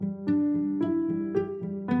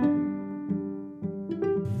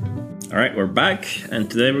All right, we're back,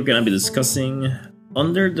 and today we're gonna be discussing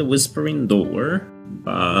Under the Whispering Door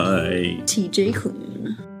by T.J.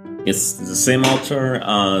 Klune. It's the same author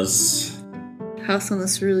as House on the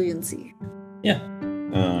Cerulean Sea. Yeah,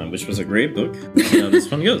 which was a great book. See how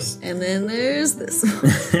this one goes. And then there's this.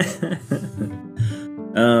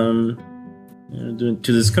 Doing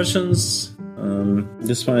two discussions.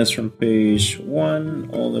 This one is from page 1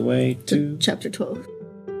 all the way to chapter 12.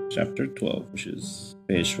 Chapter 12, which is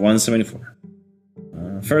page 174.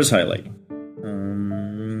 First highlight.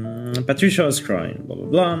 Patricia was crying, blah, blah,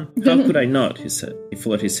 blah. How could I not, he said. He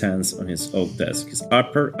folded his hands on his oak desk, his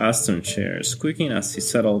upper Aston chair, squeaking as he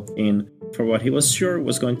settled in for what he was sure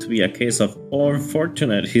was going to be a case of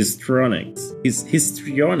unfortunate histrionics.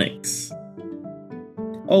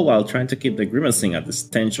 All while trying to keep the grimacing at the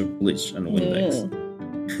stench of bleach and Windex.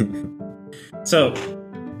 So,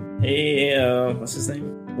 hey, what's his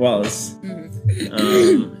name? Wallace. I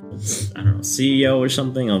don't know, CEO or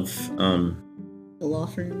something of a law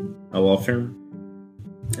firm.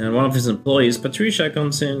 And one of his employees, Patricia,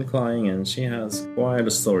 comes in crying, and she has quite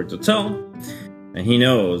a story to tell. And he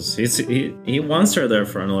knows he wants her there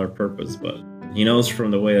for another purpose, but he knows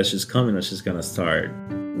from the way that she's coming that she's gonna start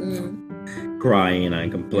crying and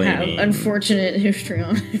complaining. Have unfortunate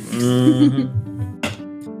histrionics.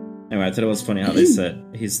 Anyway, I thought it was funny how they said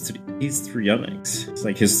histrionics. It's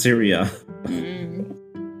like hysteria.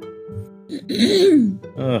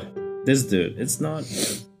 This dude, it's not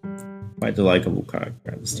quite a likable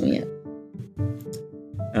character at this time.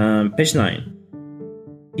 Yeah. Page 9.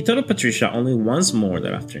 He thought of Patricia only once more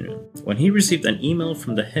that afternoon, when he received an email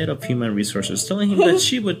from the head of Human Resources telling him that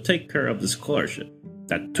she would take care of the scholarship.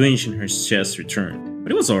 That twinge in her chest returned,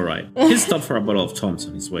 but it was alright. He stopped for a bottle of Tom's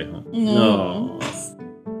on his way home. No.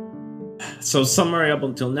 So summary up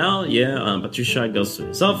until now, Patricia goes to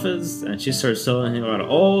his office and she starts telling him about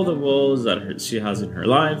all the woes that she has in her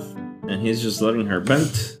life, and he's just letting her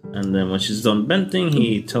vent. And then when she's done venting,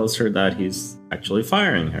 he tells her that he's actually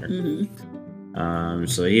firing her.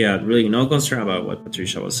 So he had really no concern about what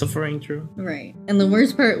Patricia was suffering through. Right. And the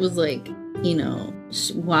worst part was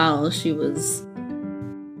while she was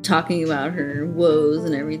talking about her woes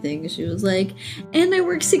and everything, she was like, and I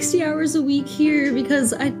work 60 hours a week here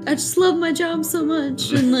because I just love my job so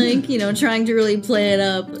much, and trying to really play it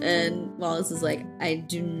up, and Wallace is like, I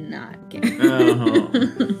do not care.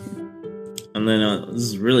 And then this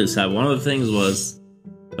is really sad. One of the things was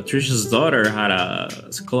Patricia's daughter had a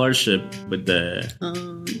scholarship with the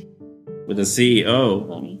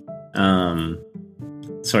CEO.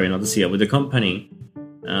 Sorry, not the CEO, with the company.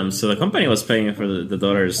 So the company was paying for the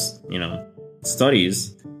daughter's,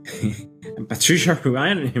 studies, and Patricia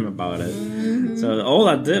reminded him about it. So all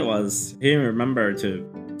that did was he remembered to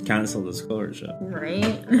cancel the scholarship.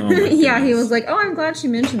 Right? Yeah, he was like, "Oh, I'm glad she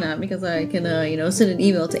mentioned that because I can, send an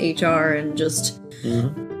email to HR and just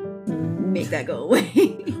make that go away.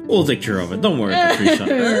 We'll take care of it. Don't worry, Patricia."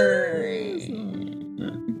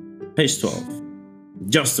 Page 12.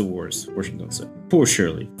 Just the worst, Washington said. Poor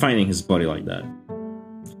Shirley, finding his body like that.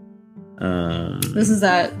 This is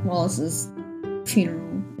at Wallace's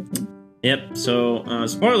funeral. Yep, so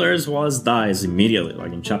spoilers, Wallace dies immediately,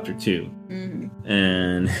 like in chapter 2.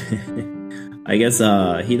 And I guess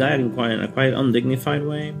he died in a quite undignified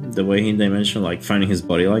way. The way they mentioned, like, finding his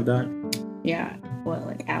body like that. Yeah,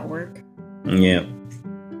 like at work? Yeah.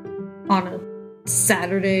 On a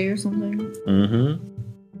Saturday or something?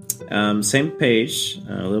 Same page,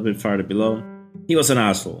 a little bit farther below. He was an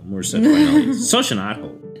asshole, Moore said finally. Such an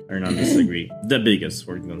asshole. Hernandez agreed. The biggest,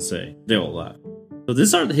 we're gonna say. They all laughed. So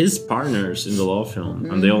these are his partners in the law film,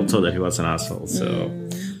 and they all thought that he was an asshole, so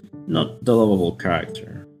not the lovable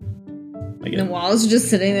character. And Wallace is just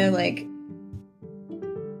sitting there like,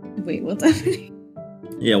 wait, what's happening?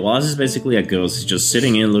 Yeah, Wallace is basically a ghost. He's just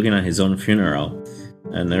sitting in looking at his own funeral,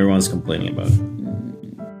 and everyone's complaining about it.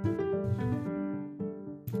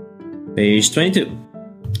 Page 22.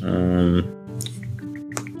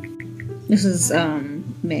 This is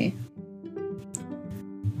May.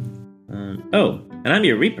 And I'm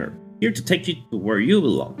your Reaper, here to take you to where you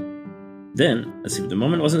belong. Then, as if the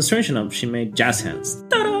moment wasn't strange enough, she made jazz hands.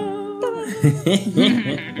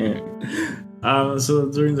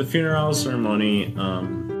 So during the funeral ceremony,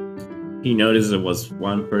 he noticed there was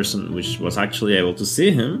one person which was actually able to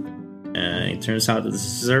see him, and it turns out that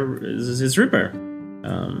this is his Reaper.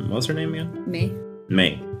 What's her name again?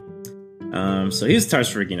 May. So he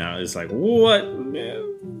starts freaking out. He's like, what?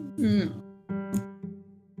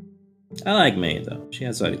 I like May, though. She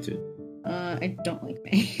has attitude. I don't like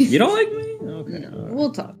May. You don't like May? Okay. No,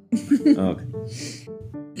 we'll talk. Okay.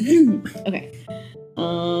 Okay.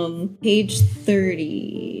 Page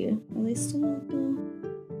 30. Are they they still not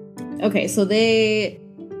though? Okay, so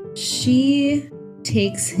she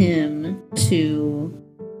takes him to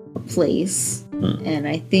a place, and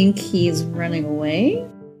I think he's running away.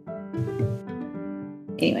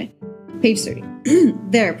 Anyway, page 30.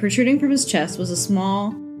 There, protruding from his chest,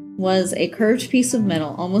 was a curved piece of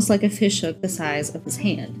metal, almost like a fish hook the size of his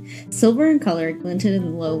hand. Silver in color, it glinted in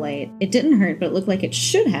the low light. It didn't hurt, but it looked like it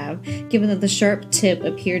should have, given that the sharp tip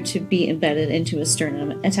appeared to be embedded into his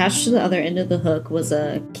sternum. Attached to the other end of the hook was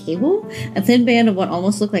a cable, a thin band of what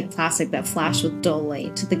almost looked like plastic that flashed with dull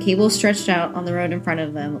light. The cable stretched out on the road in front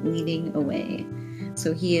of them, leading away.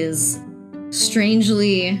 So he is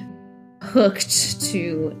strangely hooked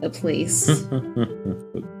to a place.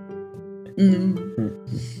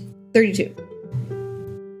 32.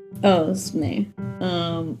 Oh, this is May.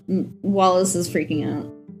 Wallace is freaking out,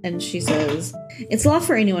 and she says, "It's law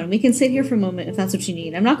for anyone. We can sit here for a moment if that's what you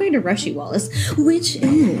need. I'm not going to rush you, Wallace." Which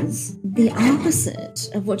is the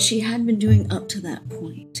opposite of what she had been doing up to that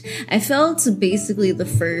point. I felt basically the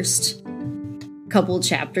first couple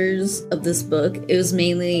chapters of this book, it was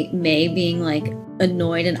mainly May being like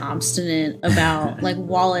annoyed and obstinate about like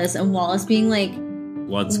Wallace, and Wallace being like,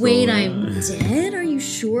 wait, I'm dead? Are you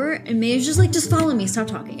sure? And May's just like, just follow me, stop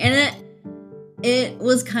talking. And it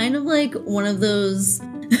was kind of like one of those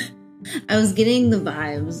I was getting the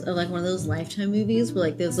vibes of like one of those Lifetime movies where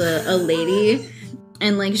like there's a lady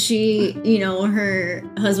and like she, you know, her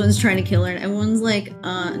husband's trying to kill her and everyone's like,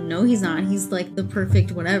 no, he's not. He's like the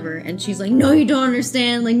perfect whatever. And she's like, no, you don't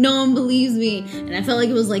understand. Like, no one believes me. And I felt like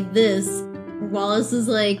it was like this. Wallace is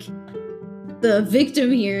like the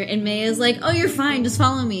victim here, and May is like, oh, you're fine, just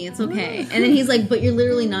follow me, it's okay. And then he's like, but you're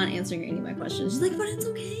literally not answering any of my questions. She's like, but it's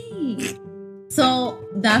okay. So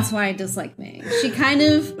that's why I dislike May. She kind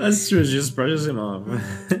of... That's true, she just brushes him off.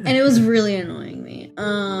 And it was really annoying me.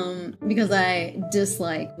 Because I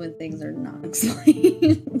dislike when things are not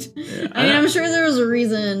explained. Yeah, I mean, I'm sure there was a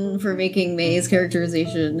reason for making May's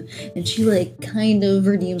characterization, and she like kind of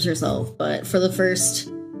redeems herself, but for the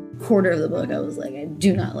first quarter of the book, I was like, I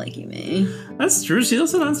do not like you, May. That's true. She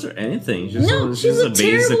doesn't answer anything. She's a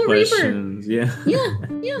terrible reaper. Yeah.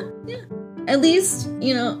 Yeah. At least,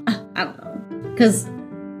 you know, I don't know. Because,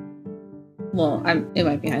 well, it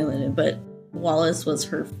might be highlighted, but Wallace was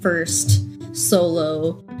her first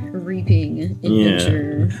solo reaping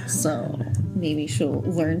adventure. Yeah. So maybe she'll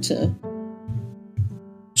learn to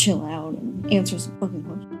chill out and answer some fucking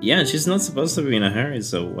questions. Yeah, she's not supposed to be in a hurry,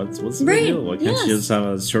 so what's the big deal? Why can't she just have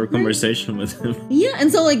a short conversation with him? Yeah,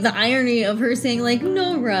 and so like the irony of her saying like,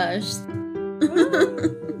 no rush.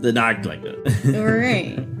 Didn't act like that.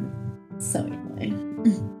 Right. So anyway.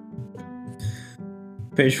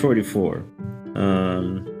 Page 44.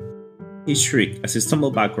 He shrieked as he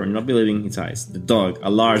stumbled backward, not believing his eyes. The dog, a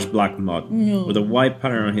large black mutt, with a white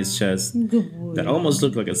pattern on his chest that almost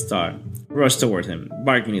looked like a star, rushed toward him,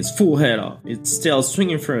 barking his full head off, its tail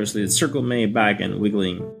swinging furiously. It circled May back and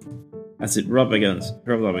wiggling as it rubbed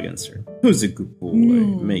up against her. Who's a good boy?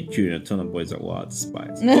 May cute and a ton of boys are wild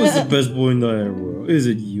despise. Who's the best boy in the entire world? Is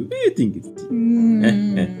it you? I think it's you.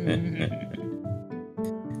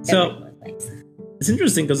 So, it's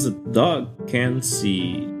interesting because the dog can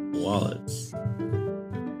see Wallace.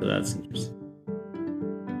 So that's interesting.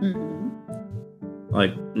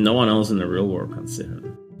 Like, no one else in the real world can see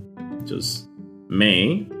him. Just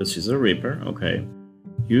May, because she's a reaper. Okay.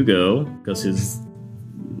 Hugo, because he's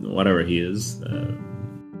whatever he is.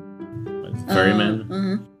 Ferryman.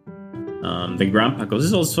 The grandpa, because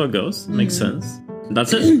he's also a ghost. Makes sense.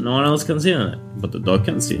 That's it. No one else can see him. But the dog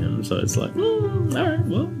can see him. So it's like, alright,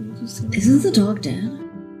 well. Isn't the dog dead?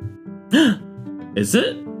 Is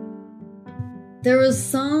it? There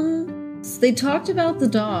was they talked about the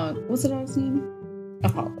dog. What's the dog's name?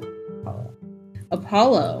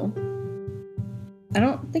 Apollo. I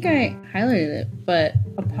don't think I highlighted it, but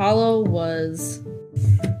Apollo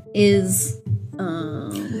is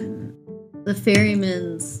the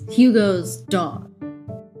ferryman's Hugo's dog.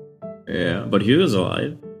 Yeah, but Hugo's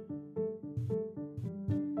alive.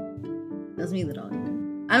 Doesn't mean the dog.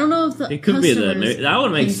 I don't know if the it could be that. That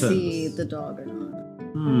would make sense. See the dog or not.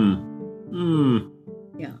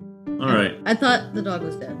 Yeah. All right. I thought the dog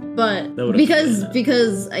was dead, but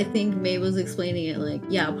because I think May was explaining it like,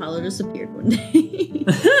 yeah, Apollo disappeared one day.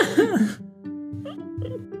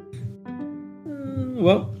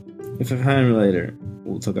 Well, if I find him later,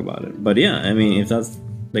 we'll talk about it. But yeah, I mean, if that's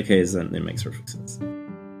the case, then it makes perfect sense.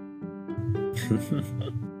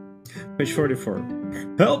 Page 44.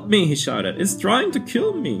 Help me, he shouted. It's trying to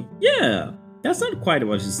kill me. Yeah, that's not quite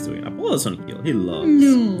what he's doing. Apollo's on kill. He loves.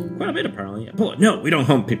 No. Quite a bit, apparently. Apollo, no, we don't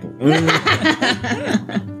hunt people.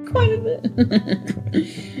 Quite a bit.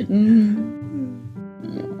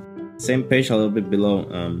 Same page a little bit below.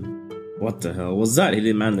 What the hell was that? He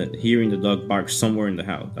demanded, hearing the dog bark somewhere in the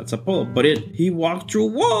house. That's Apollo. But he walked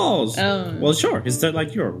through walls. Oh. Well, sure. Is that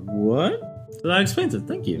like your what? So that explains it.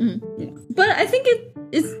 Thank you. Yeah. But I think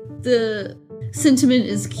it's the sentiment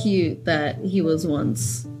is cute that he was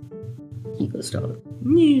once Hugo's dog.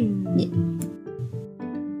 Yeah.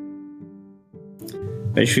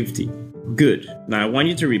 Page 50. Good. Now I want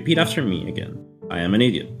you to repeat after me again. I am an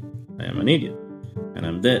idiot. I am an idiot. And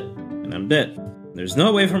I'm dead. And I'm dead. There's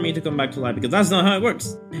no way for me to come back to life because that's not how it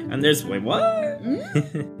works. And there's... Wait, what?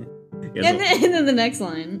 Yes, and then the next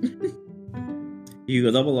line.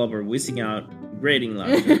 You double over, whizzing out, grating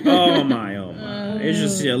laughter. Oh my. You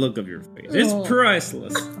should see a look of your face. It's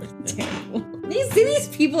priceless. Terrible. These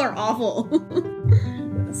people are awful.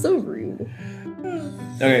 So rude.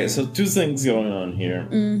 Okay, so two things going on here.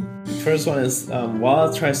 First one is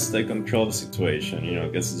Wallace tries to take control of the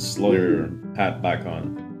situation, gets his lawyer hat back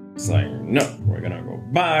on. It's like, no, we're gonna go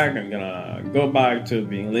back. I'm gonna go back to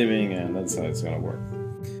being living, and that's how it's gonna work.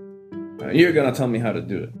 You're gonna tell me how to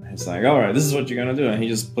do it. It's like, all right, this is what you're gonna do, and he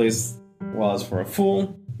just plays Wallace for a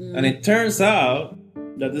fool. And it turns out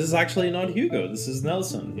that this is actually not Hugo. This is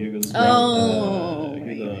Nelson, Hugo's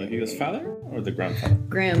Hugo's father or the grandfather?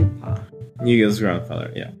 Grandpa. Hugo's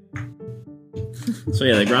grandfather, yeah. So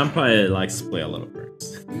yeah, the grandpa likes to play a lot of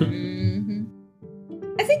birds.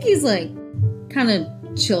 I think he's like kind of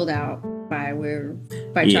chilled out by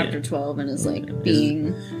chapter 12 and is like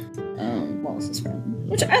being Wallace's friend,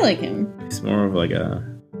 which I like him. He's more of like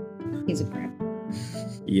he's a grandpa.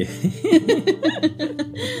 Yeah.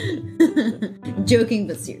 Joking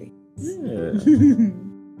but serious. Yeah.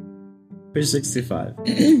 Page 65.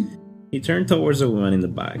 He turned towards the woman in the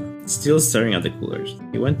back, still staring at the coolers.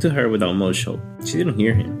 He went to her without much hope. She didn't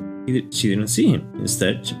hear him. She didn't see him.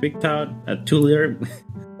 Instead, she picked out a 2-liter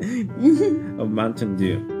of Mountain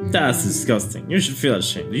Dew. That's disgusting. You should feel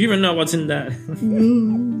ashamed. Do you even know what's in that?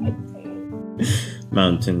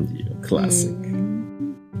 Mountain Dew. Classic.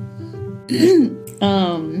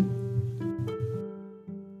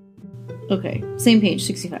 Okay. Same page,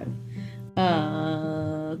 65.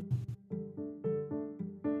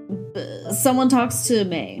 Someone talks to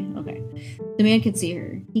May. Okay. The man could see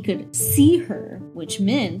her. He could see her, which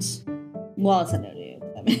meant Wallace had no idea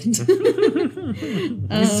what that meant.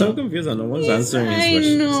 He's so confused on no one's answering his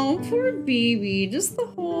questions. I know, poor baby. Just the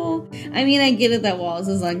whole... I mean, I get it that Wallace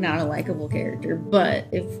is like not a likable character, but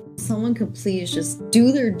if someone could please just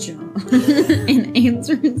do their job and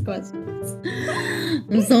answer his questions.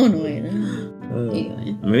 I'm so annoyed.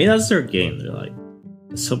 Anyway. Maybe that's their game. They're like,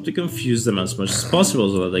 let's hope to confuse them as much as possible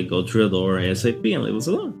so that they go through the door ASAP and leave us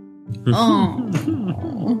alone. Oh.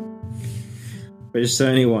 Page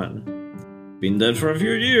 71. Been dead for a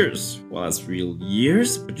few years. Well, that's real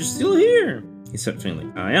years, but you're still here. He said faintly.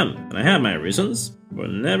 I am, and I have my reasons, but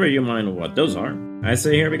never you mind what those are. I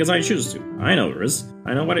stay here because I choose to. I know risk.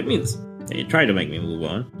 I know what it means. They tried to make me move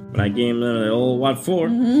on, but I gave them the old what for.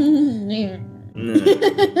 Get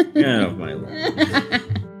off my lawn.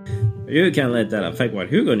 You can't let that affect what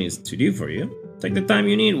Hugo needs to do for you. Take the time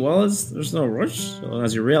you need, Wallace. There's no rush, so long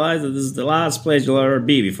as you realize that this is the last place you'll ever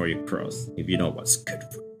be before you cross, if you know what's good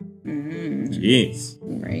for you. Jeez.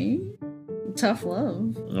 Right? Tough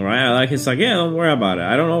love. Alright, I like it's like, yeah, don't worry about it.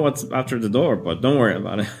 I don't know what's after the door, but don't worry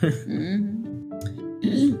about it.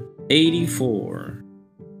 84.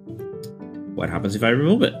 What happens if I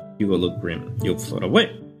remove it? Hugo looked grim. You'll float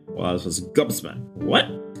away. Wallace was gobsmacked. What?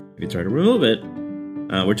 If you try to remove it...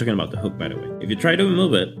 we're talking about the hook, by the way. If you try to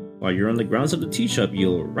remove it while you're on the grounds of the tea shop,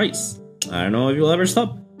 you'll rise. I don't know if you'll ever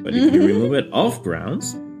stop, but if you remove it off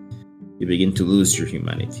grounds, you begin to lose your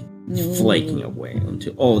humanity, flaking away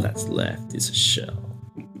until all that's left is a shell.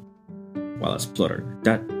 Wallace spluttered.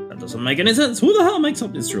 That doesn't make any sense. Who the hell makes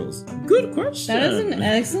up these rules? Good question. That is an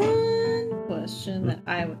excellent question that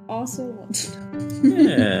I would also want to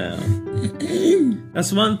know. Yeah.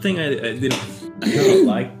 That's one thing I don't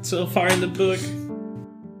like so far in the book.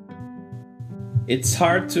 It's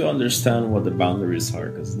hard to understand what the boundaries are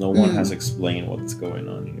because no one has explained what's going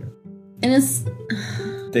on here. And it's...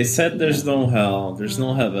 They said there's no hell, there's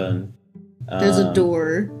no heaven. There's a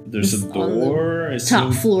door. There's a door.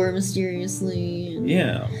 Top floor, mysteriously.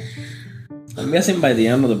 Yeah. I'm guessing by the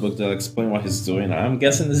end of the book they'll explain what he's doing. I'm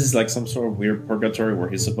guessing this is like some sort of weird purgatory where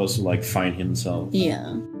he's supposed to like find himself.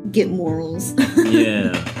 Yeah. Get morals.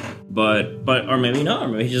 Yeah. But or maybe not.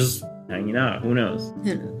 Maybe he's just hanging out. Who knows?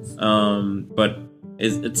 Who knows? But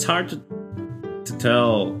it's hard to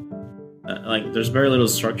tell. Like, there's very little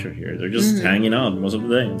structure here. They're just hanging out most of the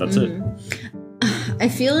day. That's it. I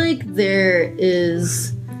feel like there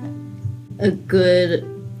is a good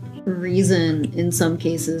reason in some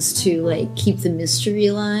cases to like keep the mystery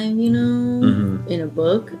alive, you know, in a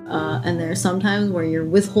book. And there are sometimes where you're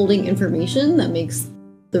withholding information that makes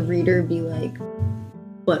the reader be like,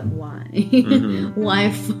 but why?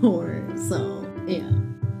 Why for? So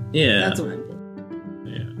yeah, that's what I'm feeling.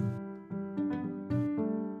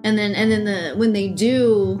 And then when they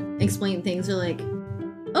do explain things, they're like,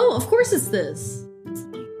 oh, of course it's this.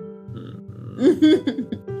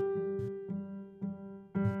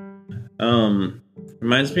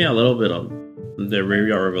 Reminds me a little bit of the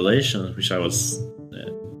Review Revelations, which I was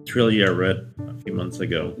trilogy I read a few months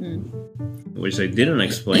ago, which they didn't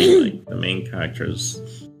explain like the main character's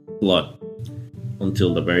plot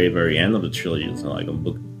until the very, very end of the trilogy, so like on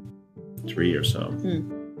book 3 or so.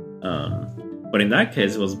 But in that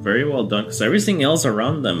case, it was very well done because everything else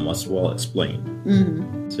around them was well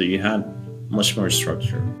explained. So you had much more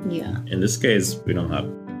structure. Yeah. In this case, we don't have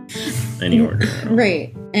any order.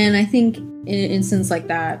 Right. And I think in an instance like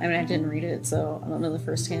that, I mean, I didn't read it, so I don't know the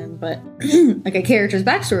firsthand, but like a character's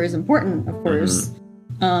backstory is important, of course.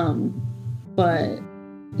 But,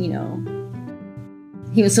 you know,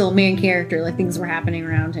 he was still a main character. Like, things were happening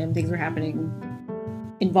around him. Things were happening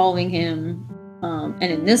involving him. And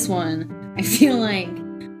in this one, I feel like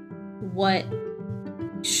what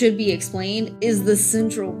should be explained is the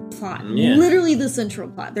central plot. Yeah. Literally the central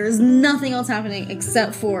plot. There is nothing else happening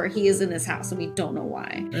except for he is in this house and we don't know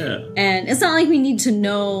why. Yeah. And it's not like we need to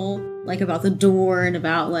know like about the door and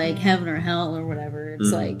about like heaven or hell or whatever.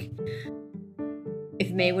 It's like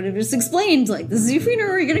if May would have just explained like, this is your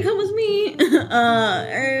funeral, you're gonna come with me.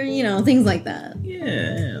 Or, you know, things like that.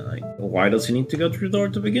 Yeah, like why does he need to go through the door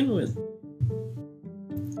to begin with?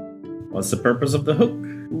 What's the purpose of the hook?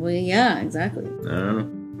 Well, yeah, exactly. I don't know.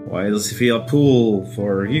 Why does he feel a pull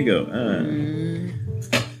for Hugo?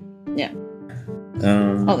 Yeah.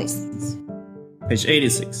 All these things. Page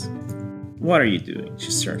 86. What are you doing?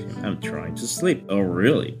 She started him. I'm trying to sleep. Oh,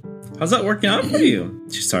 really? How's that working out for you?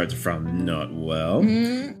 She started to frown. Not well.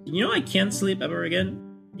 You know I can't sleep ever again?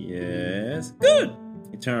 Yes. Good.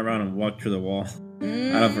 He turned around and walked through the wall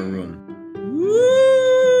out of her room.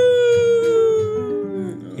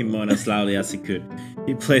 He moaned as loudly as he could.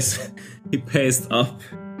 He paced up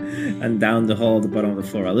and down the hall at the bottom of the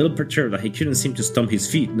floor, a little perturbed that he couldn't seem to stomp his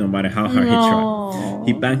feet no matter how hard he tried.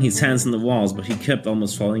 He banged his hands on the walls, but he kept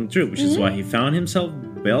almost falling through, which is why he found himself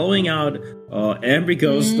bellowing out every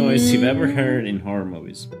ghost noise you've ever heard in horror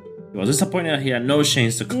movies. He was disappointed that he had no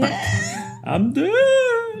chains to climb. I'm dead!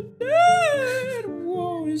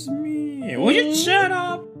 Woe is me! Will you shut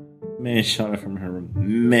up? May shouted from her room.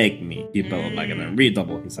 Make me, he bellowed back and then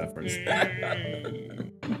redoubled his efforts.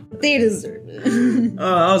 They deserve it.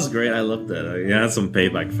 Oh, that was great. I loved that. He had some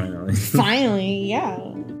payback finally. Finally, yeah.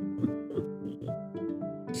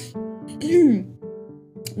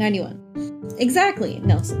 91. Exactly,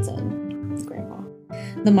 Nelson said. His grandpa.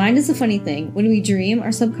 The mind is a funny thing. When we dream,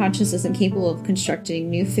 our subconscious isn't capable of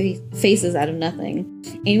constructing new faces out of nothing.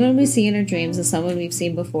 Anyone we see in our dreams is someone we've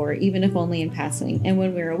seen before, even if only in passing. And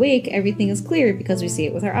when we're awake, everything is clear because we see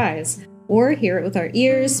it with our eyes. Or hear it with our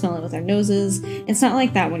ears, smell it with our noses. It's not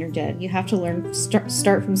like that when you're dead. You have to learn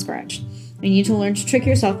start from scratch. You need to learn to trick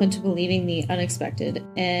yourself into believing the unexpected.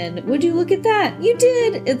 And would you look at that? You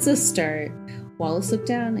did! It's a start. Wallace looked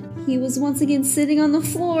down. He was once again sitting on the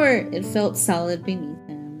floor. It felt solid beneath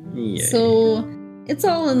him. Yeah. So, it's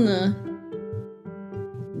all in the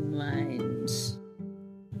mind,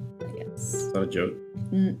 I guess. Is that a joke?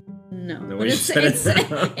 No, but it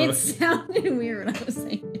sounded weird when I was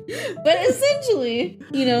saying it. But essentially,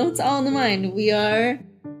 you know, it's all in the mind. We are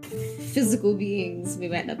physical beings. We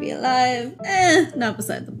might not be alive. Not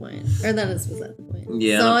beside the point. Or that is beside the point.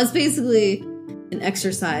 Yeah. So it's basically an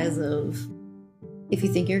exercise of, if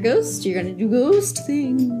you think you're a ghost, you're going to do ghost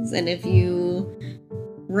things. And if you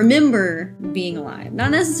remember being alive,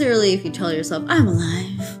 not necessarily if you tell yourself, I'm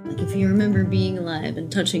alive. Like if you remember being alive and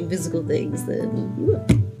touching physical things, then you will.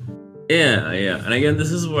 Yeah. And again,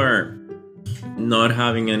 this is where not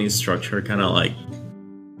having any structure kind of like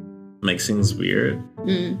makes things weird.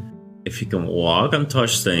 If he can walk and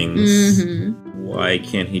touch things, why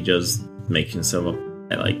can't he just make himself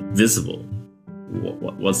like visible?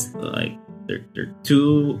 What's like there are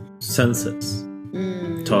two senses,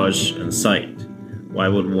 touch and sight. Why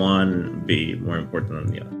would one be more important than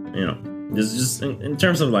the other? You know, just in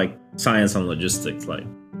terms of like science and logistics, like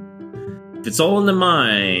if it's all in the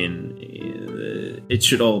mind, it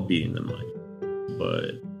should all be in the mind.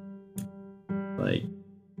 But like,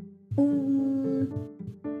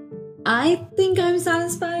 I think I'm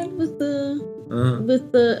satisfied with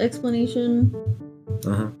the explanation.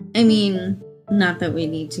 I mean, not that we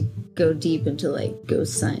need to go deep into like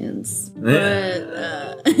ghost science,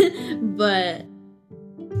 but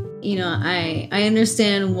you know, I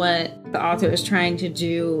understand what the author is trying to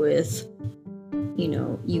do with, you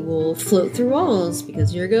know, you will float through walls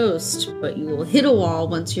because you're a ghost, but you will hit a wall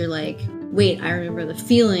once you're like, wait, I remember the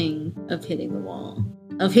feeling of hitting the wall,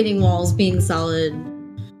 of hitting walls being solid.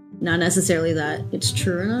 Not necessarily that it's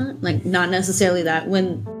true or not. Like, not necessarily that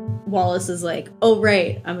when Wallace is like, oh,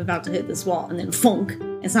 right, I'm about to hit this wall, and then funk.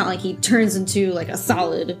 It's not like he turns into, like, a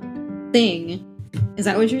solid thing. Is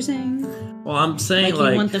that what you're saying? Well, I'm saying,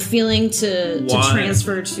 like you want the feeling to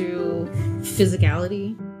transfer to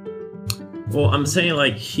physicality? Well, I'm saying,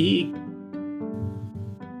 like, he...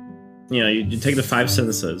 You know, you take the 5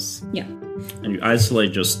 senses. Yeah. And you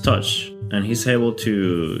isolate just touch. And he's able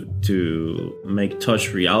to make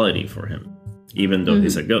touch reality for him. Even though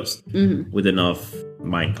he's a ghost. With enough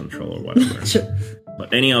mind control or whatever. Sure.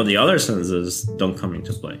 But any of the other senses don't come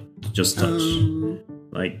into play. Just touch.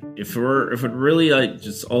 Like, if it really, like,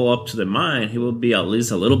 just all up to the mind, he will be at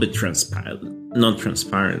least a little bit transparent. Not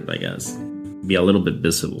transparent, I guess. Be a little bit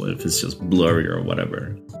visible if it's just blurry or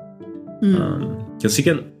whatever. Because he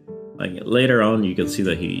can, like, later on, you can see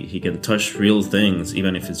that he can touch real things,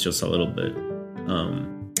 even if it's just a little bit.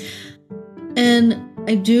 And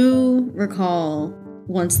I do recall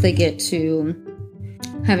once they get to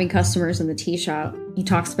having customers in the tea shop, he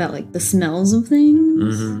talks about like the smells of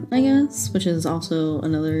things, I guess, which is also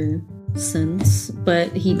another sense,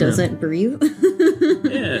 but he doesn't breathe.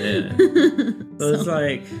 yeah. So it's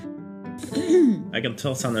like, I can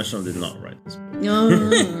tell Sound National did not write this book.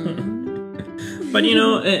 But you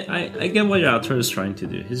know, I get what your author is trying to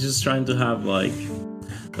do. He's just trying to have like,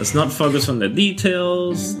 let's not focus on the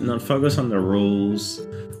details, not focus on the rules.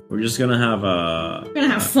 We're just gonna have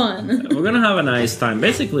fun. We're gonna have a nice time.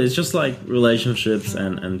 Basically, it's just like relationships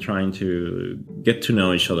and trying to get to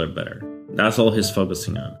know each other better. That's all he's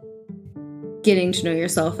focusing on. Getting to know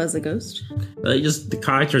yourself as a ghost? Just the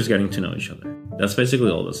characters getting to know each other. That's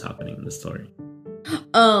basically all that's happening in the story.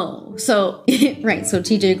 Oh, so right. So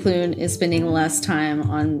TJ Klune is spending less time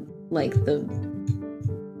on like the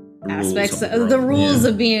aspects of the rules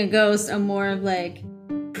of being a ghost, and more of like,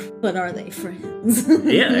 but are they friends?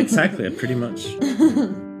 Yeah, exactly. Pretty much.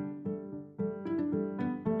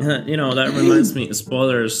 You know, that reminds me,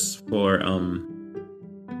 spoilers for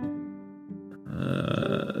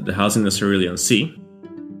The House in the Cerulean Sea.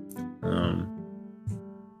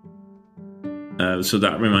 So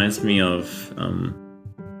that reminds me of I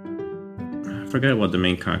forget what the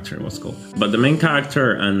main character was called, but the main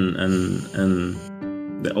character and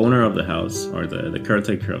the owner of the house, or the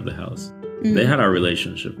caretaker of the house, they had a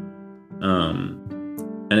relationship.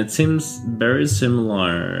 And it seems very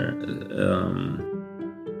similar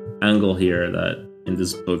angle here that in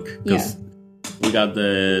this book, because we got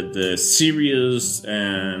the serious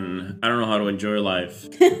and I don't know how to enjoy life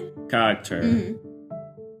character,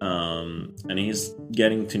 and he's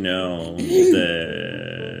getting to know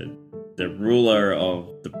the ruler of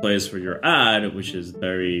the place where you're at, which is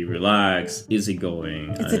very relaxed,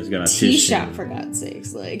 easygoing. It's a tea shop, for God's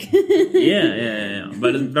sakes, like. yeah.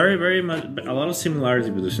 But it's very, very much a lot of similarity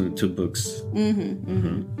between the two books.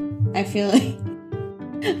 I feel like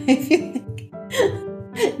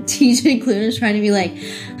TJ Klune is trying to be like,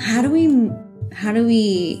 how do we,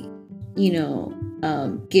 you know,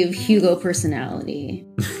 give Hugo personality?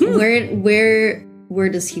 Where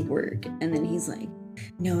does he work? And then he's like,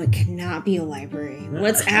 no, it cannot be a library.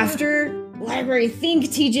 What's after library? Think,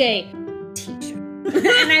 TJ. Teacher.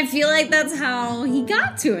 And I feel like that's how he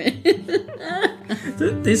got to it.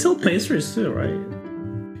 They sell pastries too, right?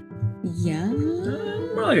 Yeah.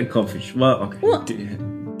 More like a coffee shop. Well, okay. Well,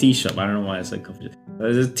 tea shop. I don't know why I said coffee shop.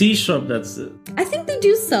 There's a tea shop that's... I think they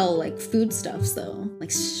do sell, like, foodstuffs, though.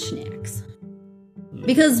 Like, snacks. Yeah.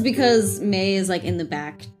 Because May is, like, in the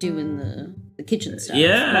back doing the kitchen stuff.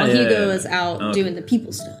 While Hugo is out doing the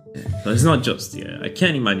people stuff. So it's not just, I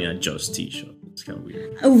can't imagine a just tea shop. It's kind of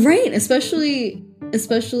weird. Oh, right. Especially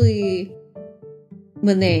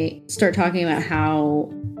when they start talking about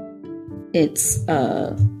how it's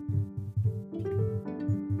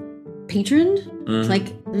patroned. It's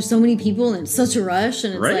like, there's so many people and it's such a rush,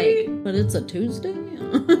 and it's like, but it's a Tuesday.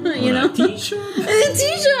 You know? A tea shop? A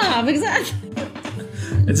tea shop, exactly.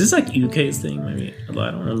 Is this like UK's thing, maybe? Although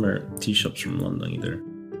I don't remember tea shops from London either.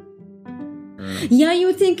 Yeah, you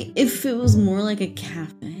would think if it was more like a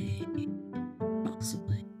cafe,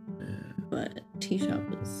 possibly. Yeah. But tea shop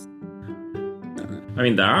is... I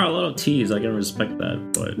mean, there are a lot of teas. I can respect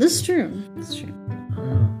that, but... That's true.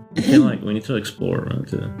 I feel like we need to explore. We need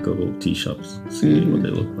to go tea shops, see what they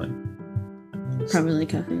look like. Probably like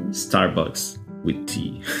cafes. Starbucks. with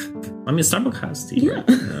tea. I mean, Starbucks has tea. Yeah. Right?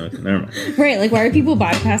 No, okay, never mind. Right, like why are people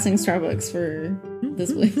bypassing Starbucks for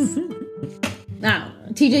this place? I don't know.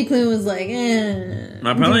 TJ Klune was like,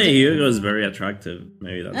 Apparently Hugo is very attractive.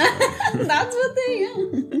 Maybe that's why. That's what they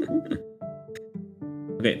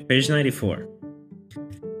Okay, page 94.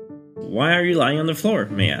 Why are you lying on the floor,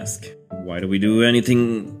 may ask. Why do we do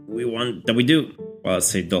anything we want that we do? Well, let's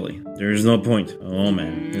say dully. There's no point. Oh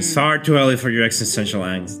man, it's far too early for your existential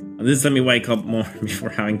angst. At least let me wake up more before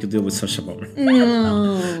having to deal with such a bummer.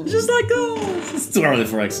 No. Just like, oh, it's too early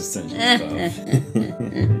for existential stuff.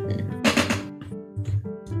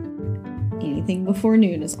 Anything before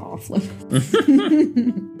noon is off limits.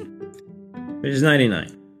 Page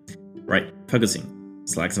 99. Right, focusing.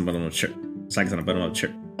 Slacks on the bottom of the shirt. Slacks on the bottom of the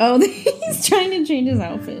shirt. Oh, he's trying to change his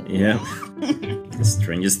outfit. Yeah. The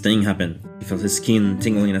strangest thing happened. He felt his skin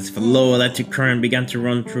tingling as if a low electric current began to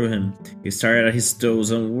run through him. He started at his toes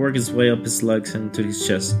and worked his way up his legs and to his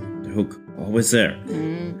chest. The hook, always there.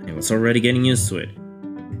 He was already getting used to it.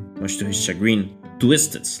 Much to his chagrin,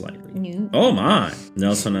 twisted slightly. Yeah. Oh my!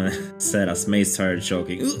 Nelson said as May started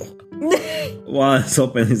choking. While he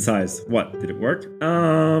opened his eyes. What, did it work?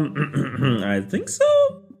 I think so.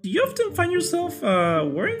 Do you often find yourself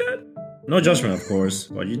wearing that? No judgment, of course.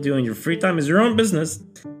 What you do in your free time is your own business.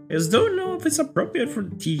 I just don't know if it's appropriate for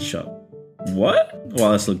the tea shop. What?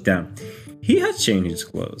 Wallace looked down. He had changed his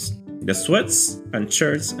clothes. The sweats and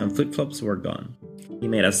shirts and flip-flops were gone. He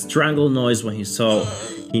made a strangled noise when he saw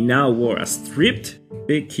he now wore a striped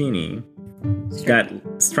bikini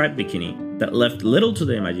that left little to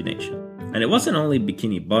the imagination. And it wasn't only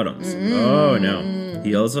bikini bottoms. Oh no.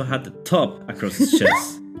 He also had the top across his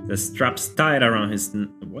chest. The straps tied around his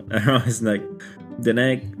neck,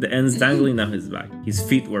 the ends dangling down his back. His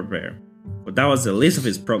feet were bare. But that was the least of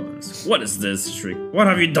his problems. What is this, Shriek? What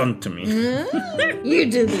have you done to me? You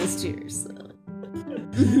did this to yourself.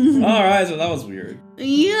 Alright, so that was weird.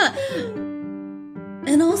 Yeah.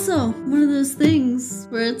 And also, one of those things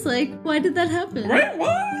where it's like, why did that happen? Right?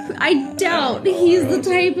 What? I doubt he's the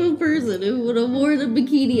type of person who would have worn a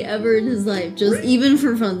bikini ever in his life, just even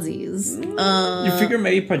for funsies. You figure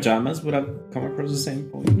maybe pajamas would have come across the same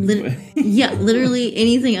point? Yeah, literally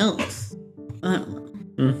anything else. I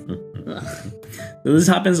don't know. This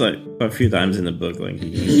happens like a few times in the book. Like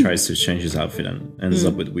he tries to change his outfit and ends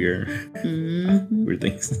up with weird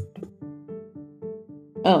things.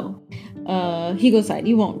 Oh, Hugo sighed.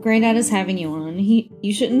 You won't. Granddad is having you on.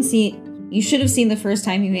 You should have seen the first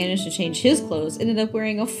time he managed to change his clothes. Ended up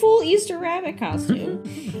wearing a full Easter rabbit costume.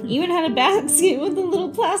 Even had a basket with the little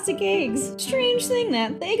plastic eggs. Strange thing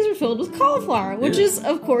that the eggs were filled with cauliflower, which is,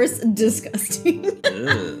 of course, disgusting.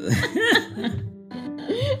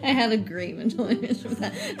 I had a great mental image of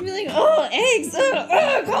that. I'd be like, oh, eggs,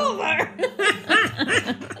 cauliflower.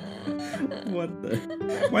 What the?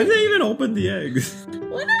 Why did they even open the eggs?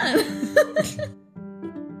 Why not?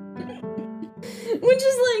 Which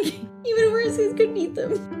is like even worse, he couldn't eat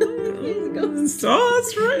them. He's a ghost. Oh,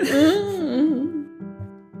 that's right.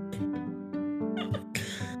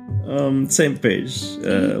 Same page.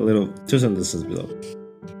 Little 2 sentences below.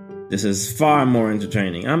 This is far more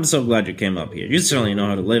entertaining. I'm so glad you came up here. You certainly know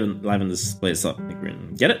how to liven this place up, he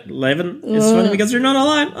grinned. Get it? Liven? It's funny because you're not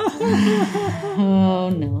alive. Oh,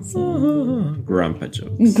 Nelson. Grandpa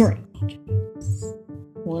jokes. Grandpa jokes.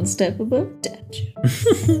 One step above dad jokes.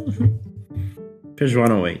 Page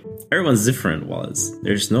 108. Everyone's different, Wallace.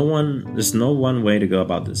 There's no one way to go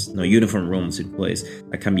about this. No uniform rules in place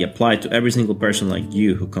that can be applied to every single person like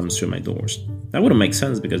you who comes through my doors. That wouldn't make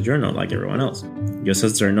sense because you're not like everyone else. Just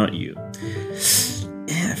as they're not you.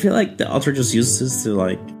 I feel like the author just used this to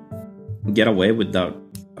like get away with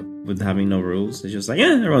having no rules. It's just like,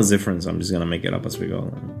 everyone's different, so I'm just gonna make it up as we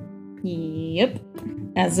go. Yep.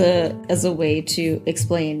 As a way to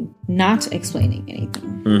explain not explaining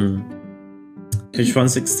anything. Page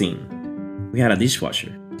 116. We had a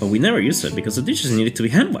dishwasher, but we never used it because the dishes needed to be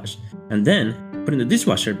hand washed, and then put into the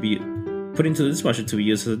dishwasher to be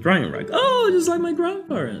used as a drying rack. Oh, just like my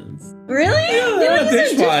grandparents. Really? Yeah, a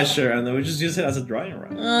dishwasher, and then we just use it as a drying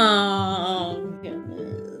rack. Oh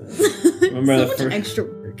goodness! Remember so the much extra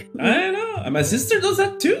work. I know, and my sister does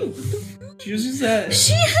that too. She uses that.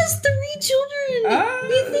 She has 3 children.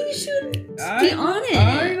 You think she would be on it?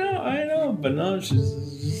 I know, but no, she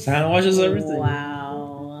hand washes everything. Wow.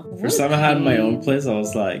 First time I had my own place, I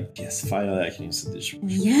was like, yes, finally I can use the dishwasher.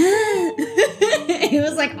 Yeah. It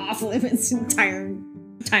was like off limits entire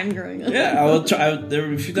time growing up. Yeah, I will try. There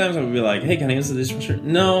were a few times I would be like, hey, can I use the dishwasher?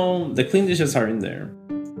 No, the clean dishes are in there.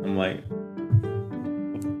 I'm like,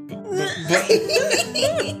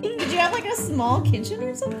 Did you have like a small kitchen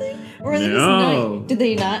or something? Or did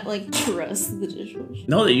they not like trust the dishwasher?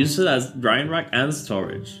 No, they use it as drying rack and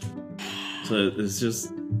storage. So it's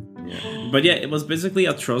just, yeah. But yeah, it was basically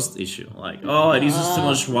a trust issue. Like, oh, it uses too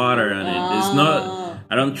much water, and it's not.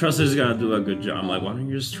 I don't trust it's gonna do a good job. I'm like, why don't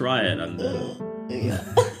you just try it? And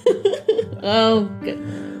oh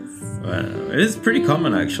goodness. Well, it is pretty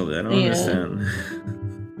common actually. I don't understand.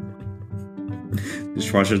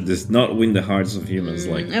 Dishwasher does not win the hearts of humans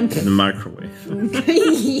like the microwave.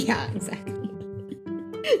 Yeah, exactly.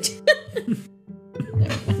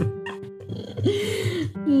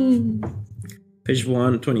 Page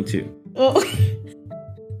 122. Oh.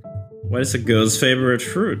 What is a girl's favorite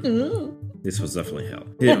fruit? Ooh. This was definitely hell.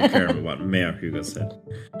 He don't care about what Mayor Hugo said.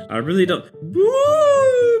 I really don't.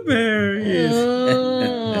 Blueberries!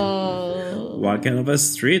 Oh. What kind of a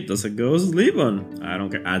street does a ghost live on? I don't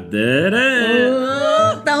care. I did it!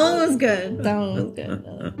 Oh, that one was good.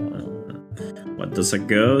 What does a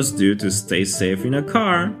ghost do to stay safe in a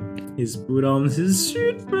car? He's put on his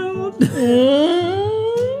seatbelt.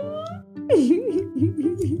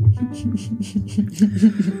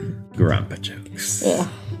 Grandpa jokes. Yeah.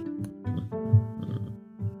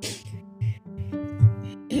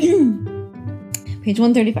 Page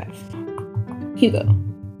 135. Hugo.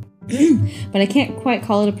 But I can't quite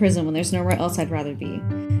call it a prison when there's nowhere else I'd rather be.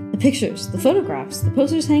 The pictures, the photographs, the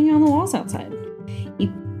posters hanging on the walls outside.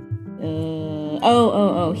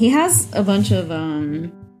 He has a bunch of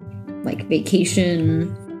like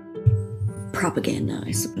vacation propaganda,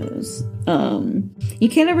 I suppose. You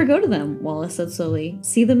can't ever go to them, Wallace said slowly.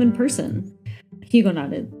 See them in person. Hugo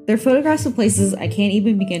nodded. They're photographs of places I can't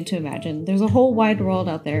even begin to imagine. There's a whole wide world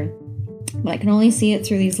out there, but I can only see it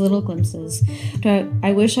through these little glimpses.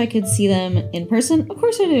 I wish I could see them in person. Of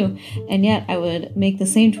course I do. And yet I would make the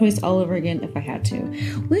same choice all over again if I had to.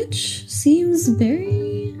 Which seems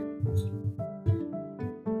very...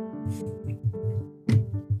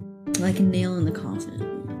 like a nail in the coffin.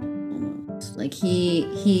 Almost. Like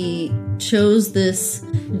he chose this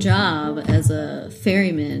job as a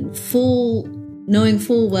ferryman, knowing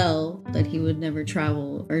full well that he would never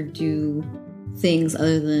travel or do things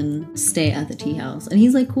other than stay at the tea house, and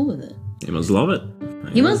he's like cool with it. He must love it.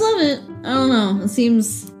 He must love it. I don't know. It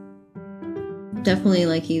seems definitely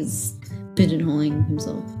like he's pigeonholing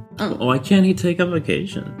himself. Why can't he take a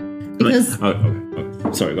vacation? Because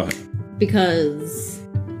okay. Sorry, go ahead. Because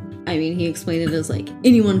I mean, he explained it as like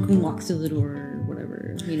anyone can walk through the door or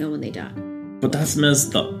whatever, when they die. But that's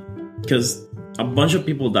messed up because a bunch of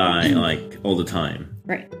people die like all the time.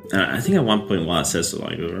 Right. And I think at one point Wallace says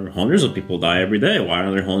like hundreds of people die every day. Why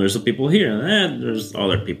are there hundreds of people here? There's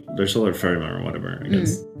other people. There's other ferrymen or whatever, I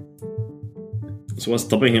guess. So what's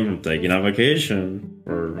stopping him from taking a vacation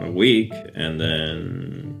for a week and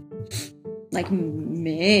then like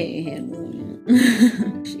May handling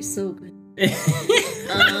it? She's so good.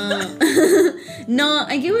 No,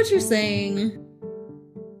 I get what you're saying.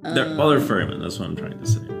 There are other ferrymen, that's what I'm trying to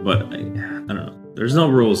say. But I don't know. There's no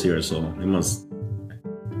rules here, so he must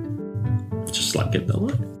just like it that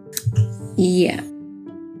way. Yeah.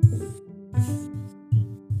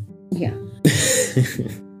 Yeah.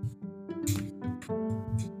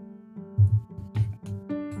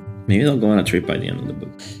 Maybe they'll go on a trip by the end of the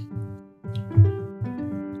book.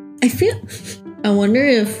 I wonder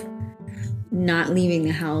if not leaving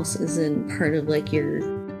the house isn't part of like your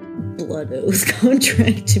blood oath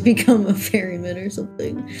contract to become a ferryman or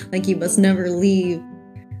something. Like you must never leave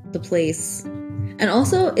the place. And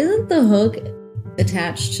also, isn't the hook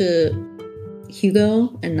attached to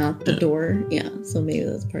Hugo and not the door? Yeah, so maybe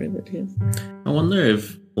that's part of it too. I wonder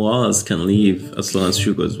if Wallace can leave as long as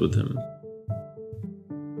Hugo's with him.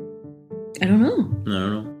 I don't know. I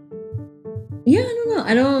don't know. Yeah,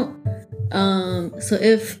 I don't know. So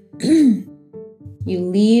if you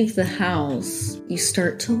leave the house, you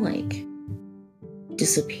start to like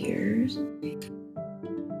disappear or something.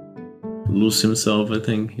 Lose himself, I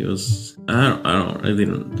think. He was I don't really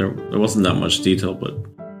there wasn't that much detail, but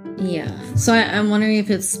yeah. So I'm wondering if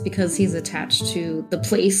it's because he's attached to the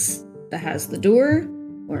place that has the door,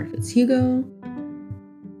 or if it's Hugo.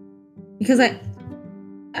 Because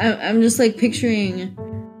I'm just like picturing,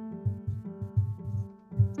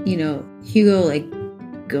 Hugo like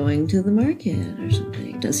going to the market or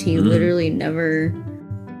something. Does he literally never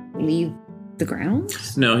leave the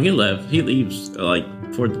grounds? No, he left. He leaves like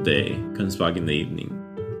for the day, comes back in the evening.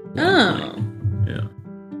 Oh. Yeah.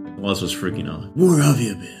 Wallace was freaking out. Where have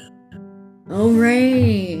you been? Oh,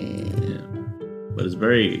 right. Yeah. But it's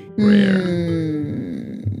very rare.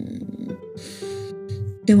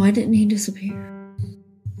 Then why didn't he disappear?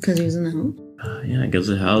 Because he was in the home? Yeah, I guess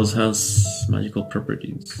the house has magical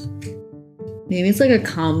properties. Maybe it's like a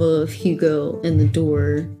combo of Hugo and the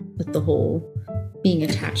door with the hole being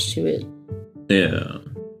attached to it. Yeah.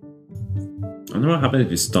 I wonder what happens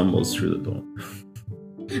if he stumbles through the door.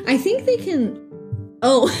 I think they can.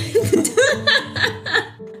 Oh.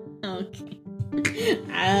 Okay.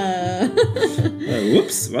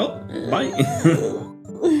 Whoops. Well, bye.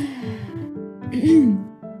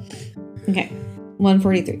 Okay.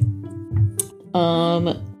 143.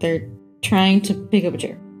 They're trying to pick up a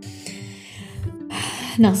chair.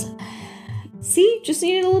 Nelson. See, just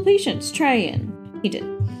needed a little patience. Try again. He did.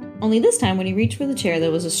 Only this time, when he reached for the chair,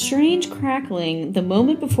 there was a strange crackling the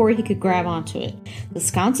moment before he could grab onto it. The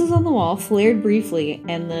sconces on the wall flared briefly,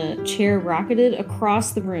 and the chair rocketed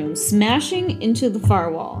across the room, smashing into the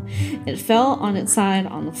far wall. It fell on its side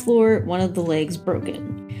on the floor, one of the legs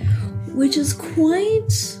broken. Which is quite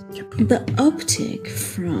the uptick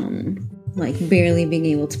from, like, barely being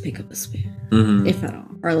able to pick up a spoon, if at all.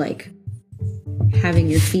 Or, like, having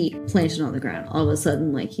your feet planted on the ground. All of a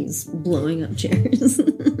sudden, like, he's blowing up chairs.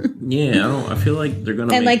 Yeah, I feel like they're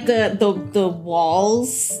gonna. And like the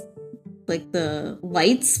walls, like the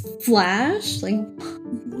lights flash. Like,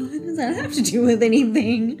 what does that have to do with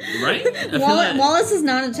anything? Right? Wallace is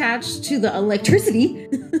not attached to the electricity.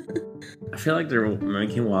 I feel like they're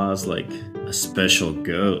making Wallace like a special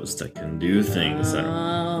ghost that can do things. And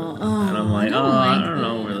I'm like, I don't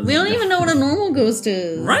know. We don't even know what a normal ghost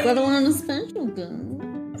is, right? Let alone a special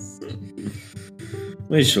ghost.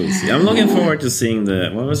 We shall see. I'm looking forward to seeing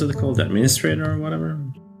what was it called? The administrator or whatever?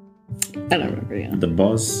 I don't remember, yeah. The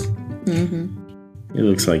boss? Mm-hmm. He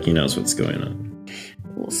looks like he knows what's going on.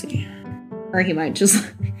 We'll see. Or he might just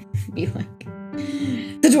be like,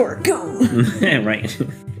 the door, go! Yeah, right.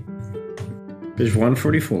 Page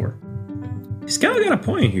 144. He's kind of got a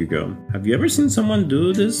point, Hugo. Have you ever seen someone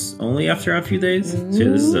do this only after a few days? Mm-hmm. See,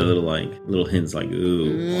 this is a little hints like,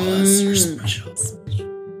 ooh, Wallace, you're special.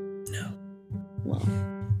 No. Well.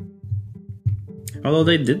 Although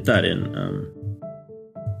they did that in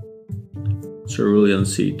Cerulean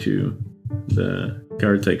Sea too. The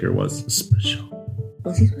caretaker was special.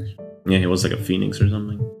 Was he special? Yeah, he was like a phoenix or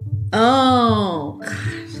something. Oh, God.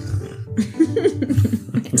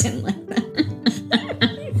 I didn't like that.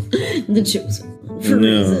 The chosen for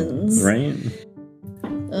reasons. Right?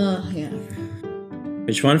 Yeah.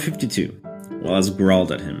 Page 152. Wallace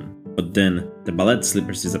growled at him, but then the ballet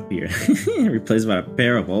slippers disappeared, replaced by a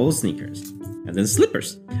pair of old sneakers, and then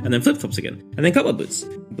slippers, and then flip-flops again, and then cowboy boots,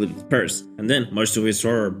 with purse, and then, much to his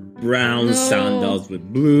horror, brown sandals with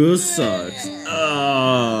blue socks.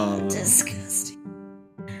 Oh, disgusting.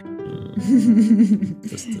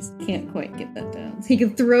 Just. Can't quite get that down. He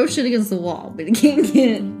can throw shit against the wall, but he can't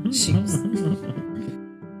get shoes.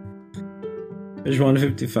 Page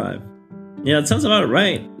 155. Yeah, it sounds about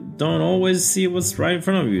right. Don't always see what's right in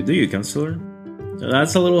front of you, do you, Counselor? So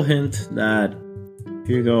that's a little hint that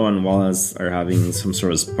Hugo and Wallace are having some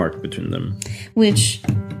sort of spark between them. Which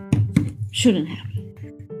shouldn't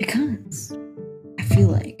happen. Because I feel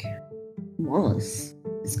like Wallace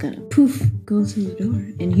is gonna poof, go through the door.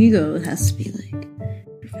 And Hugo has to be like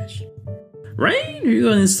professional. Right?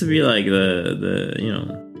 Hugo needs to be like the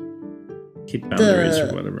keep boundaries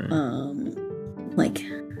or whatever. Like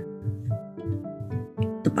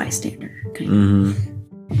the bystander kind of.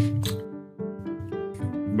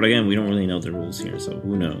 But again, we don't really know the rules here, so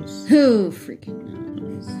who knows? Who freaking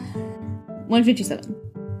knows? 157.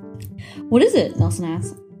 What is it? Nelson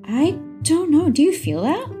asks. I don't know. Do you feel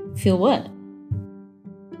that? Feel what?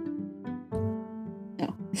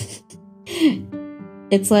 No.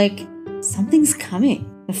 It's like something's coming.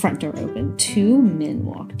 The front door opened. 2 men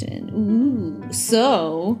walked in. Ooh.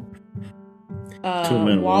 So 2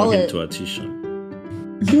 men walk into a tea shop.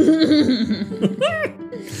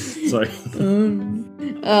 Sorry.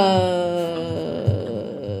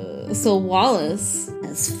 So Wallace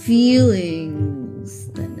has feelings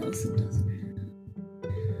that Nelson doesn't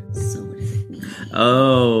have. So what does it mean?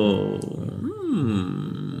 Oh.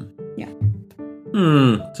 Yeah.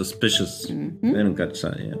 Suspicious. Mm-hmm. They don't catch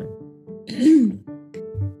that yet.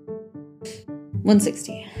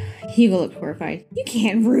 160. Hugo looked horrified. You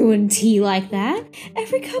can't ruin tea like that.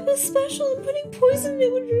 Every cup is special, and putting poison in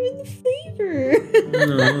it would ruin the flavor.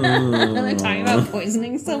 They're talking about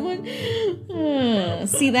poisoning someone.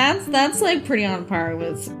 See, that's like pretty on par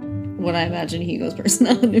with what I imagine Hugo's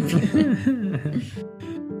personality.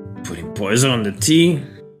 Putting poison on the tea?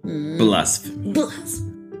 Blasphemy.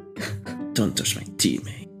 Don't touch my tea,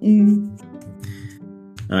 mate.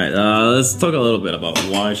 Alright, let's talk a little bit about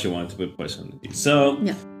why she wanted to put poison on the tea. So,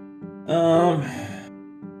 yeah.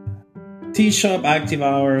 tea shop, active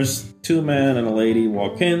hours, 2 men and a lady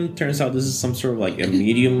walk in. Turns out this is some sort of like a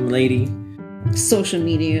medium lady. Social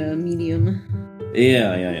media medium.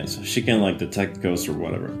 Yeah. So she can like detect ghosts or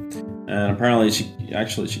whatever. And apparently she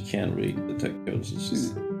can't really detect ghosts. It's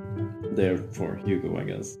just there for Hugo, I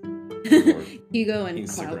guess. Hugo and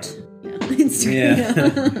Instagram. Clout. Yeah. Instagram.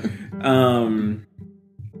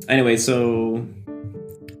 Yeah. Anyway, so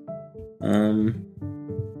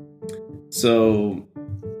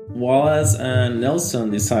Wallace and Nelson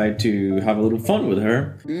decide to have a little fun with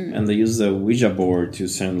her, and they use the Ouija board to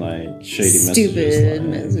send like shady stupid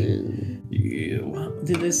messages. What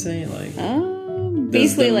did they say? Like,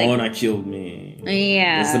 basically, like, Desdemona killed me.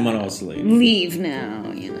 Yeah. Desdemona was late. Leave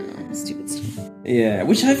now, stupid stuff. Yeah,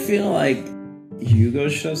 which I feel like Hugo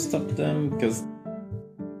should have stopped them because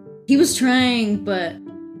he was trying, but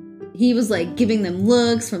he was like giving them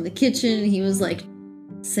looks from the kitchen. He was like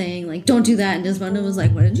saying like, "Don't do that," and Desmond was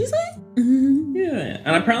like, "What did you say?" Yeah,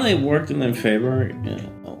 and apparently it worked in their favor.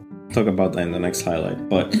 I'll talk about that in the next highlight.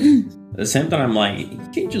 But at the same time, I'm like, you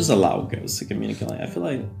can't just allow ghosts to communicate. Like, I feel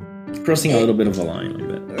like crossing a little bit of a line like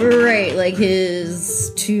that. Right, like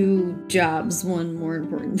his 2 jobs, one more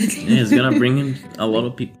important than the Yeah, it's gonna bring him a lot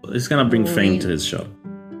of people. It's gonna bring fame to his shop.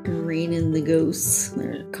 Rain in the ghosts.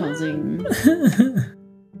 They're causing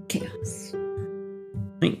chaos. I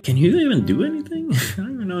mean, can you even do anything? I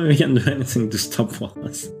don't even know if you can do anything to stop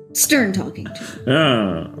Wallace. Stern talking to him.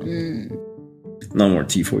 Oh. No more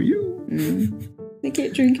tea for you. They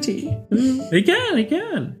can't drink tea. They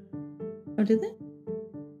can. Oh, did they?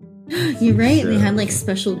 You're right. They had like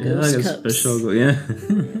special ghost like cups.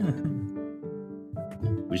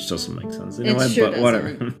 Which doesn't make sense It anyway, sure but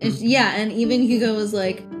whatever. Yeah, and even Hugo was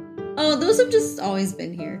like, "Oh, those have just always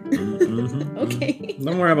been here." Okay.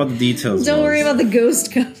 Don't worry about the details. Don't worry about the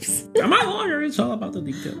ghost cups. I'm a lawyer. It's all about the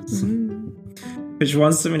details. Page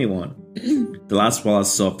 171. The last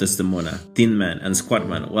Wallace saw of Desdemona, Tin Man, and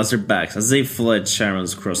Squatman was their backs as they fled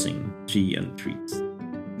Sharon's crossing, G and Treats.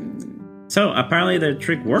 So apparently their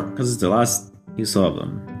trick worked because it's the last he saw of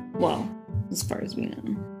them. Well, as far as we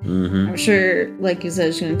know. I'm sure, like you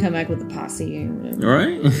said, she's going to come back with a posse or whatever.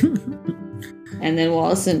 Right? And then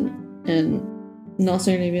Wallace and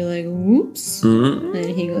Nelson are going to be like, whoops. And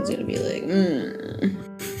Hugo's going to be like,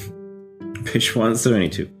 Page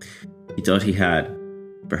 172. He thought he had,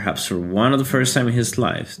 perhaps for one of the first time in his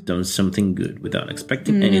life, done something good without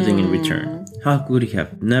expecting anything in return. How could he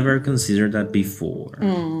have never considered that before?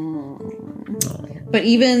 But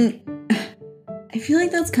even, I feel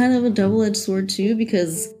like that's kind of a double-edged sword too,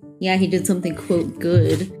 because yeah, he did something quote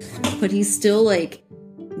good, but he still like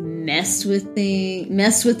messed with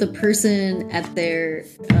the person at their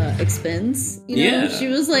expense. You know? Yeah. She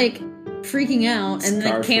was like freaking out, and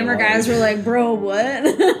the camera guys were like, "Bro, what?"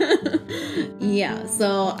 Yeah.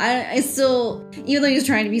 So I still, even though he was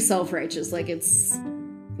trying to be self-righteous, like it's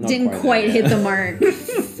didn't quite hit the mark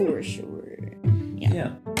for sure.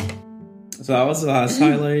 Yeah. So that was the last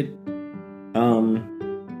highlight.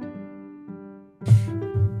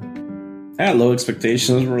 I had low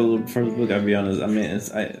expectations for the first book, I'll be honest. I mean,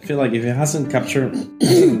 I feel like if it hasn't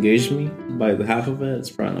engaged me by the half of it, it's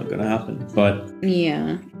probably not gonna happen. But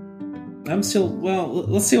yeah, I'm still,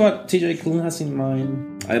 let's see what TJ Klune has in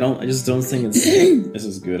mind. I just don't think it's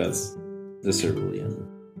as good as the Cerulean.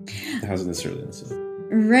 It hasn't necessarily been so.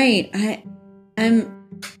 Right. I'm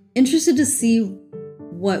interested to see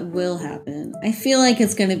what will happen. I feel like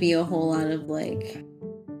it's going to be a whole lot of like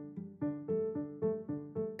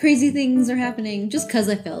crazy things are happening just because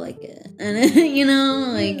I felt like it. And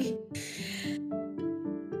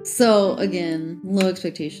so again, low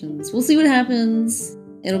expectations. We'll see what happens.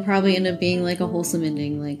 It'll probably end up being like a wholesome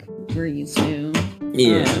ending like we're used to.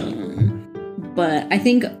 Yeah. But I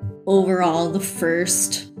think overall the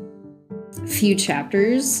first few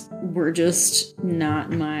chapters were just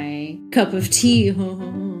not my cup of tea.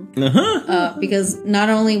 Because not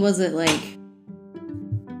only was it like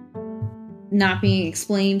not being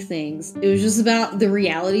explained things, it was just about the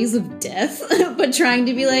realities of death, but trying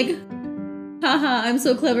to be like, haha, I'm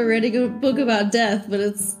so clever writing a book about death, but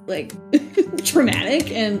it's like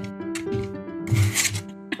traumatic and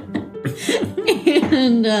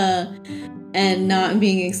not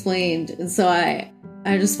being explained. And so I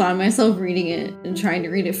just found myself reading it and trying to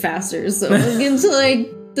read it faster, so I was getting to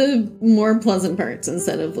like the more pleasant parts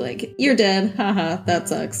instead of like, you're dead, haha, that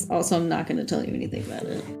sucks. Also, I'm not going to tell you anything about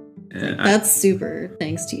it. Like, that's super.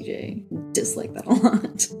 Thanks, TJ. Dislike that a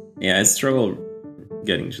lot. Yeah, I struggled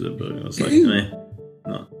getting to the book. I was like,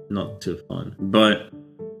 not too fun. But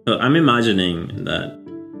I'm imagining that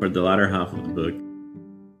for the latter half of the book,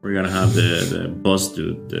 we're gonna have the boss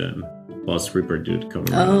dude, boss Reaper dude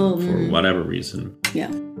coming Oh, around for whatever reason.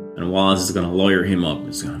 Yeah. And Wallace is gonna lawyer him up.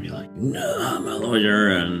 He's gonna be like, no, I'm a lawyer,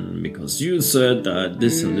 and because you said that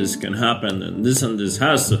this and this can happen, and this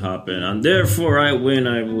has to happen, and therefore I win,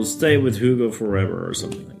 I will stay with Hugo forever, or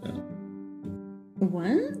something like that.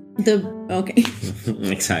 What? Okay.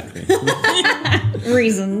 Exactly.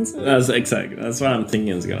 Reasons. That's what I'm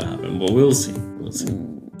thinking is gonna happen, but we'll see.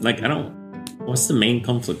 Like, what's the main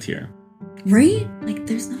conflict here? Right? Like,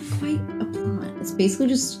 there's not quite a plot. It's basically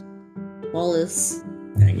just Wallace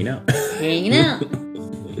hanging out.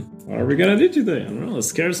 What are we gonna do today? I don't know. Let's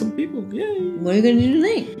scare some people. Yay! What are you gonna do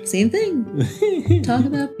tonight? Same thing. Talk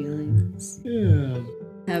about feelings. Yeah.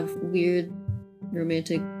 Have weird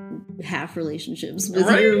romantic half relationships with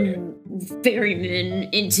your ferryman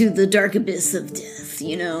into the dark abyss of death,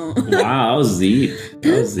 you know? Wow, that was deep.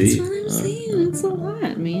 That's what I'm saying. It's a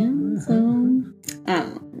lot, man. So, I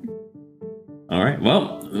don't know. Alright,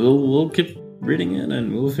 well, we'll keep reading it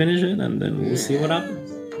and we'll finish it and then we'll see what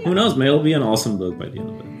happens. Who knows? Maybe it'll be an awesome book by the end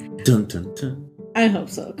of it. Dun dun dun. I hope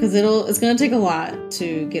so, because it's going to take a lot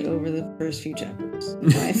to get over the first few chapters.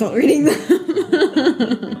 I felt reading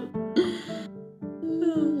them.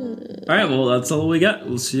 Alright, well, that's all we got.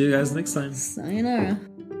 We'll see you guys next time. Sayonara.